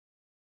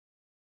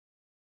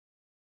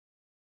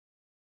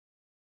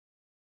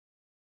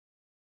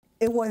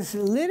It was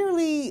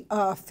literally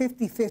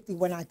 50-50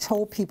 when I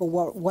told people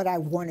what I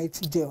wanted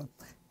to do.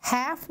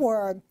 Half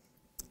were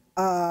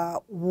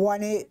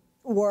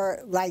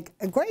were like,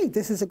 great,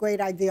 this is a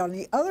great idea. And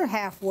the other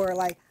half were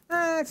like,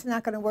 it's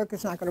not going to work,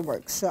 it's not going to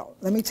work. So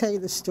let me tell you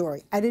the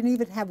story. I didn't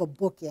even have a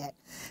book yet.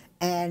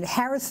 And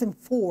Harrison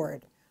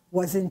Ford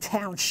was in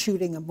town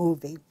shooting a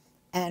movie.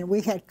 And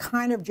we had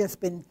kind of just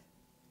been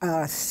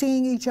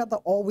seeing each other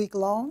all week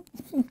long.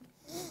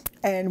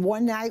 And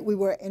one night we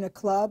were in a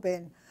club,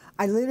 and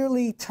I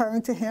literally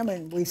turned to him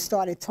and we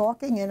started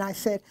talking, and I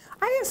said,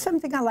 I have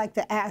something I'd like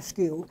to ask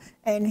you.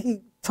 And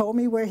he told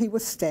me where he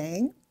was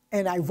staying,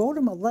 and I wrote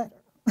him a letter.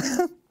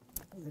 I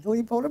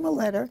literally wrote him a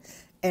letter,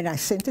 and I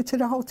sent it to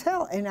the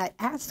hotel, and I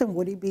asked him,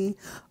 would he be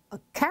a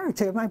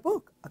character in my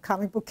book, a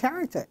comic book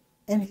character?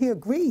 And he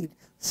agreed.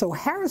 So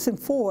Harrison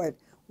Ford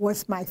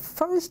was my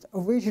first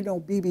original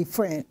Bibi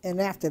friend,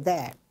 and after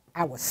that,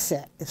 I was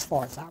set as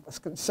far as I was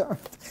concerned.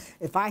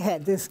 If I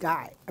had this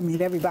guy, I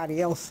mean, everybody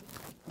else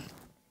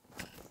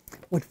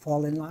would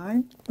fall in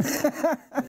line.